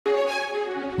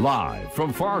Live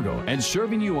from Fargo and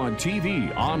serving you on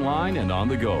TV, online, and on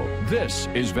the go. This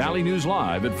is Valley News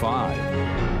Live at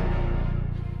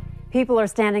 5. People are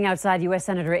standing outside U.S.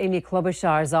 Senator Amy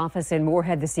Klobuchar's office in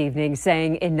Moorhead this evening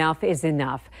saying enough is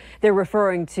enough. They're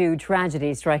referring to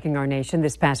tragedy striking our nation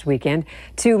this past weekend.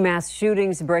 2 mass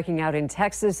shootings breaking out in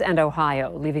Texas and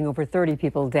Ohio, leaving over 30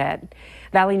 people dead.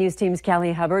 Valley News Team's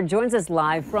Callie Hubbard joins us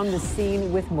live from the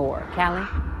scene with more. Callie?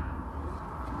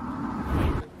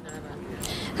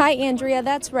 Hi, Andrea.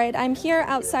 That's right. I'm here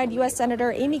outside U.S.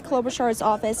 Senator Amy Klobuchar's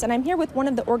office, and I'm here with one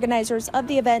of the organizers of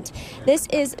the event. This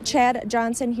is Chad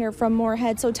Johnson here from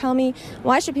Moorhead. So tell me,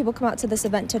 why should people come out to this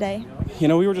event today? You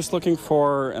know, we were just looking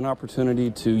for an opportunity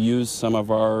to use some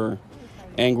of our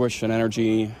anguish and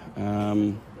energy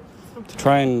to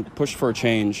try and push for a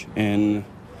change in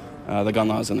the gun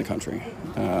laws in the country.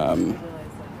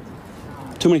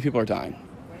 Too many people are dying.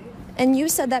 And you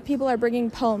said that people are bringing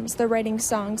poems, they're writing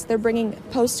songs, they're bringing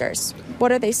posters.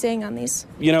 What are they saying on these?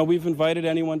 You know, we've invited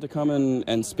anyone to come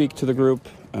and speak to the group.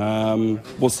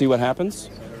 We'll see what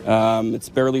happens. It's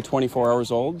barely 24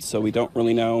 hours old, so we don't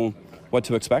really know what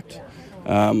to expect.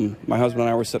 My husband and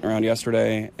I were sitting around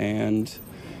yesterday, and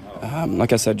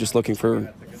like I said, just looking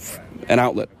for an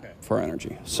outlet for our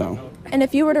energy. So. And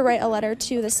if you were to write a letter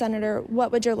to the senator,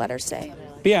 what would your letter say?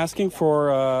 Be asking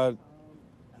for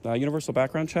universal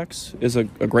background checks is a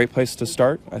great place to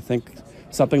start. I think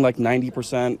something like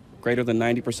 90%, greater than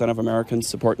 90% of Americans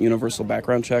support universal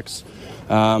background checks.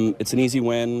 It's an easy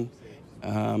win.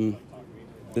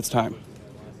 It's time.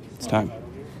 It's time.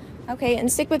 Okay,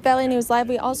 and stick with Valley News Live.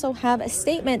 We also have a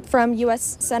statement from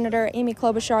U.S. Senator Amy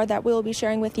Klobuchar that we will be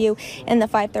sharing with you in the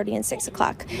 5:30 and 6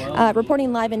 o'clock.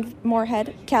 Reporting live in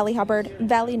Moorhead, Callie Hubbard,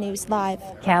 Valley News Live.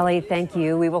 Callie, thank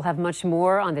you. We will have much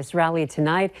more on this rally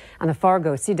tonight on the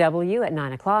Fargo CW at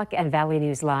 9 o'clock and Valley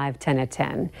News Live 10 at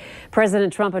 10.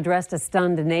 President Trump addressed a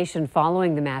stunned nation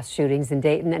following the mass shootings in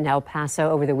Dayton and El Paso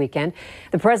over the weekend.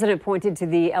 The president pointed to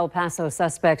the El Paso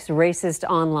suspects' racist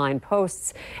online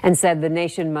posts and said the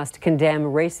nation must condemn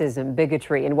racism,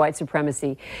 bigotry, and white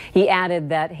supremacy. He added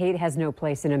that hate has no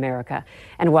place in America.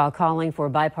 And while calling for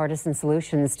bipartisan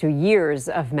solutions to years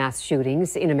of mass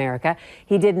shootings in America,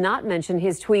 he did not mention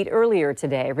his tweet earlier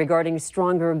today regarding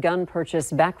stronger gun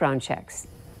purchase background checks.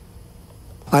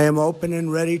 I am open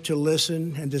and ready to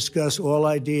listen and discuss all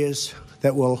ideas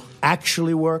that will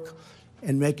actually work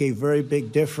and make a very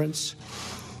big difference.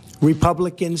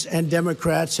 Republicans and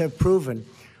Democrats have proven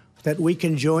that we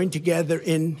can join together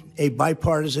in a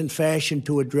bipartisan fashion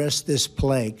to address this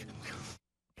plague.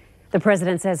 The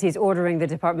president says he's ordering the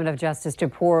Department of Justice to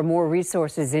pour more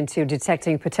resources into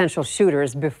detecting potential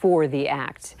shooters before the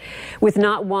act. With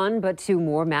not one, but 2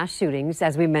 more mass shootings,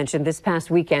 as we mentioned this past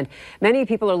weekend, many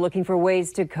people are looking for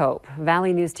ways to cope.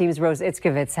 Valley News Team's Rose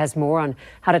Itzkovitz has more on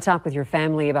how to talk with your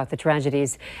family about the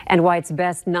tragedies and why it's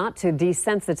best not to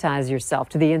desensitize yourself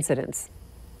to the incidents.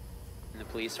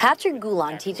 Patrick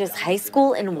Goulon teaches high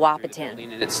school in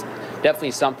Wahpeton. It's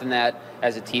definitely something that,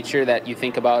 as a teacher, that you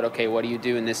think about, okay, what do you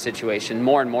do in this situation?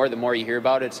 More and more, the more you hear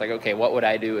about it, it's like, okay, what would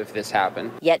I do if this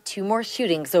happened? Yet 2 more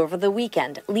shootings over the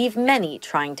weekend leave many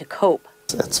trying to cope.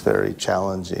 It's very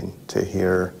challenging to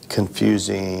hear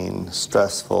confusing,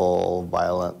 stressful,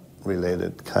 violent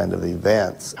related kind of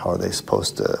events. How are they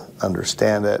supposed to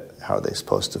understand it? How are they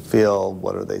supposed to feel?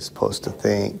 What are they supposed to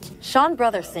think? Sean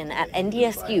Brotherson at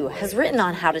NDSU has written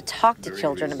on how to talk to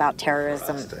children about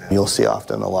terrorism. You'll see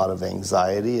often a lot of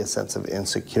anxiety, a sense of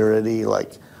insecurity,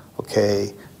 like,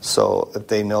 okay, so if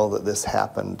they know that this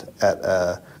happened at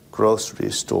a grocery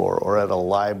store or at a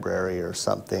library or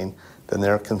something, then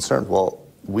they're concerned, well,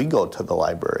 we go to the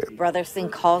library. Brotherson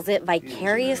calls it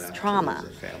vicarious trauma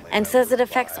and says it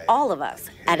affects all of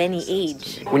us at any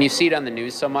age. When you see it on the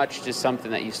news so much, just something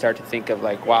that you start to think of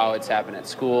like, wow, it's happened at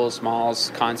schools,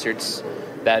 malls, concerts,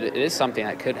 that it is something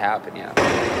that could happen,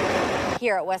 yeah.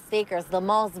 Here at West Acres, the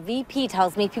mall's VP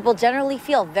tells me people generally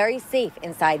feel very safe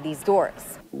inside these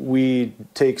doors. We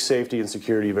take safety and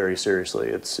security very seriously.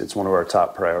 It's one of our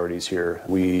top priorities here.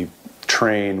 We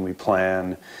train, we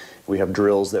plan. We have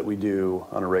drills that we do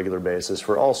on a regular basis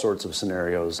for all sorts of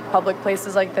scenarios. Public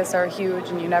places like this are huge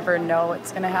and you never know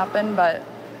what's going to happen, but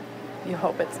you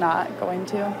hope it's not going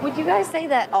to. Would you guys say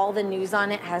that all the news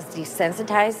on it has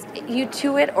desensitized you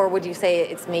to it, or would you say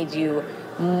it's made you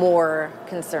more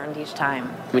concerned each time?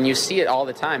 When you see it all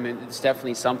the time, it's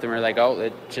definitely something where like,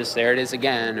 oh, there it is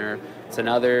again, or it's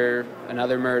another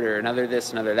murder, another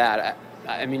this, another that.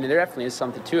 I mean, there definitely is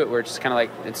something to it where it's just kind of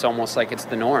like, it's almost like it's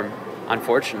the norm,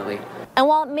 unfortunately. And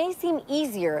while it may seem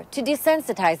easier to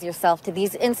desensitize yourself to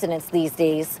these incidents these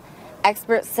days,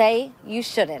 experts say you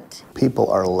shouldn't.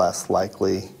 People are less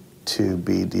likely to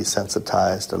be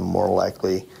desensitized and more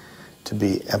likely to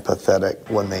be empathetic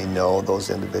when they know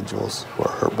those individuals who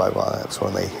are hurt by violence,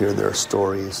 when they hear their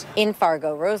stories. In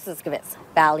Fargo, Rose Liskowitz,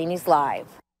 Valley News Live.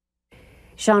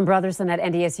 Sean Brotherson at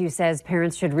NDSU says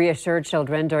parents should reassure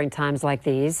children during times like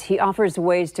these. He offers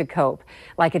ways to cope,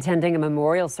 like attending a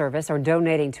memorial service or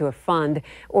donating to a fund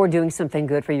or doing something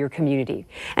good for your community.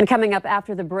 And coming up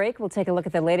after the break, we'll take a look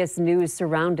at the latest news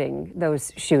surrounding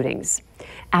those shootings.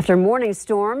 After morning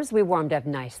storms, we warmed up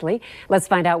nicely. Let's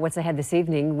find out what's ahead this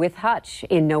evening with Hutch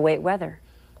in No Wait Weather.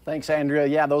 Thanks, Andrea.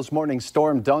 Yeah, those morning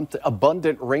storms dumped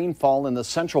abundant rainfall in the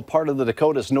central part of the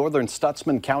Dakotas. Northern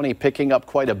Stutsman County picking up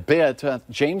quite a bit.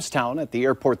 Jamestown at the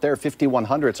airport there,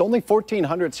 5,100. It's only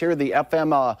 1,400s here, the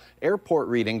FM airport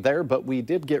reading there, but we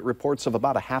did get reports of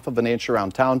about a half of an inch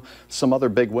around town. Some other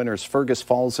big winners, Fergus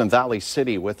Falls and Valley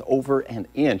City, with over an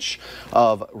inch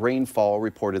of rainfall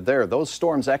reported there. Those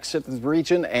storms exit the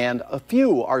region, and a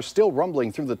few are still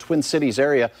rumbling through the Twin Cities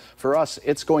area. For us,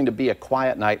 it's going to be a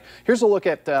quiet night. Here's a look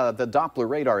at the Doppler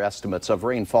radar estimates of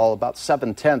rainfall, about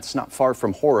 7/10, not far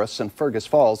from Horace and Fergus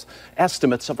Falls.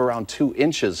 Estimates of around 2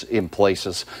 inches in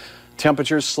places.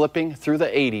 Temperatures slipping through the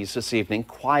 80s this evening.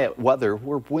 Quiet weather.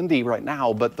 We're windy right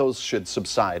now, but those should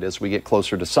subside as we get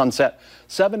closer to sunset.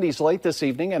 70s late this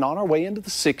evening and on our way into the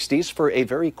 60s for a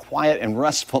very quiet and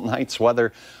restful night's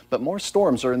weather. But more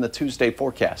storms are in the Tuesday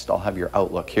forecast. I'll have your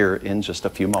outlook here in just a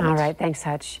few moments. All right, thanks,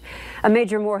 Hutch. A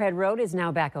major Moorhead road is now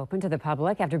back open to the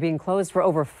public after being closed for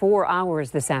over 4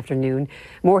 hours this afternoon.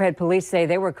 Moorhead police say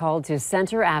they were called to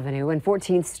Center Avenue and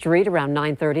 14th Street around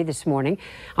 9:30 this morning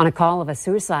on a call of a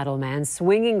suicidal man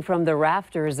swinging from the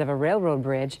rafters of a railroad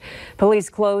bridge. Police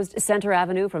closed Center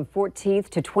Avenue from 14th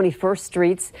to 21st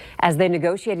Streets as they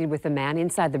negotiated with the man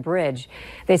inside the bridge.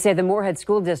 They say the Moorhead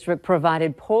School District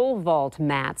provided pole vault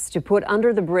mats to put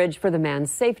under the bridge for the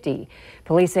man's safety.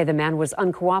 Police say the man was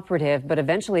uncooperative but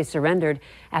eventually surrendered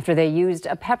after they used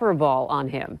a pepper ball on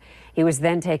him. He was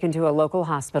then taken to a local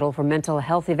hospital for mental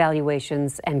health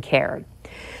evaluations and care.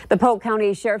 The Polk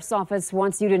County Sheriff's Office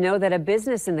wants you to know that a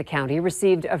business in the county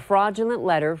received a fraudulent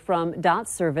letter from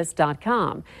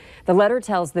dotservice.com. The letter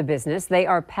tells the business they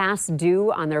are past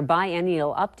due on their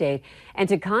biennial update and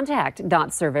to contact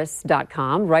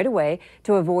dotservice.com right away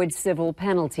to avoid civil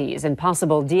penalties and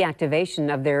possible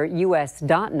deactivation of their U.S.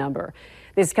 dot number.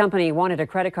 This company wanted a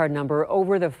credit card number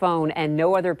over the phone and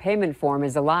no other payment form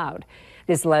is allowed.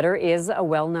 This letter is a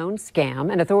well-known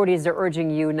scam, and authorities are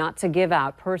urging you not to give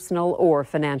out personal or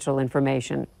financial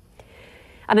information.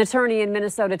 An attorney in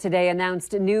Minnesota today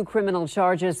announced new criminal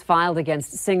charges filed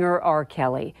against singer R.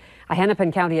 Kelly. A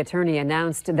Hennepin County attorney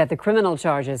announced that the criminal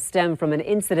charges stem from an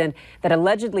incident that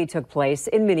allegedly took place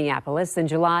in Minneapolis in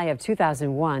July of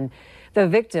 2001. The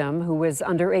victim, who was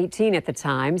under 18 at the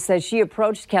time, says she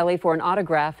approached Kelly for an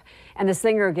autograph and the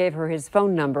singer gave her his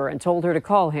phone number and told her to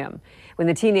call him. When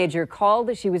the teenager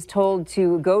called, she was told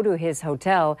to go to his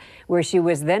hotel, where she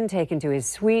was then taken to his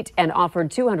suite and offered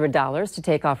 $200 to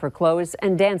take off her clothes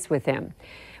and dance with him.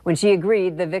 When she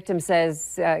agreed, the victim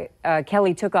says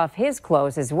Kelly took off his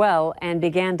clothes as well and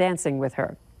began dancing with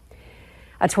her.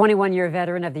 A 21-year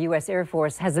veteran of the U.S. Air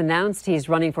Force has announced he's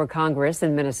running for Congress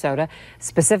in Minnesota,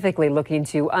 specifically looking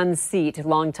to unseat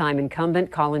longtime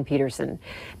incumbent Collin Peterson.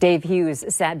 Dave Hughes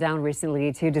sat down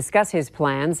recently to discuss his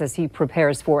plans as he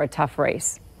prepares for a tough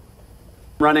race.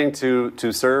 Running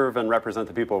to serve and represent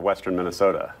the people of Western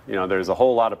Minnesota. You know, there's a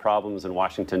whole lot of problems in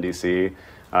Washington, D.C.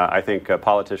 I think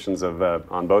politicians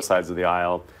on both sides of the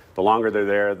aisle, the longer they're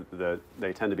there,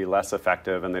 they tend to be less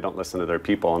effective and they don't listen to their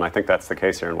people. And I think that's the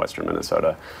case here in Western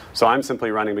Minnesota. So I'm simply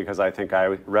running because I think I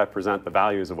represent the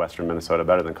values of Western Minnesota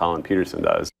better than Collin Peterson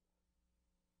does.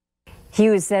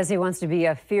 Hughes says he wants to be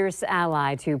a fierce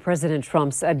ally to President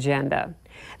Trump's agenda.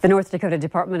 The North Dakota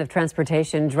Department of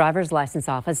Transportation Driver's License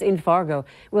Office in Fargo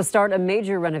will start a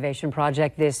major renovation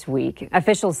project this week.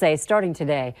 Officials say starting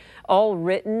today, all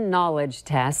written knowledge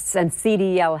tests and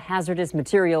CDL hazardous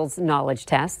materials knowledge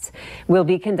tests will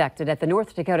be conducted at the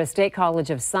North Dakota State College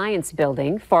of Science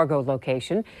building, Fargo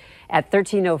location, at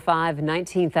 1305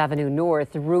 19th Avenue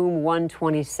North, room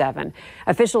 127.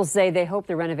 Officials say they hope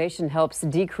the renovation helps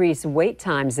decrease wait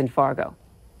times in Fargo.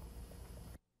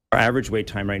 Our average wait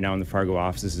time right now in the Fargo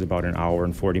office is about an hour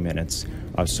and 40 minutes.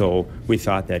 So we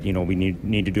thought that, we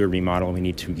need to do a remodel and we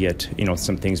need to get,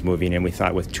 some things moving. And we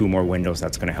thought with 2 more windows,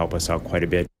 that's going to help us out quite a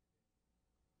bit.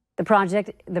 The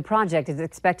project is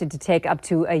expected to take up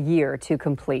to a year to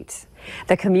complete.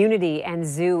 The community and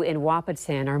zoo in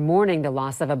Wahpeton are mourning the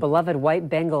loss of a beloved white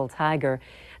Bengal tiger.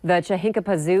 The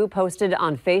Chihinkapa Zoo posted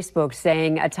on Facebook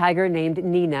saying a tiger named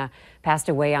Nina passed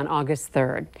away on August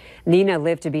 3rd. Nina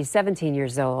lived to be 17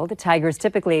 years old. Tigers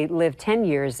typically live 10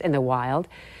 years in the wild.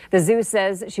 The zoo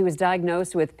says she was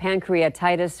diagnosed with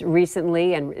pancreatitis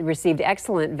recently and received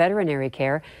excellent veterinary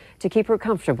care to keep her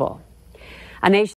comfortable. A nation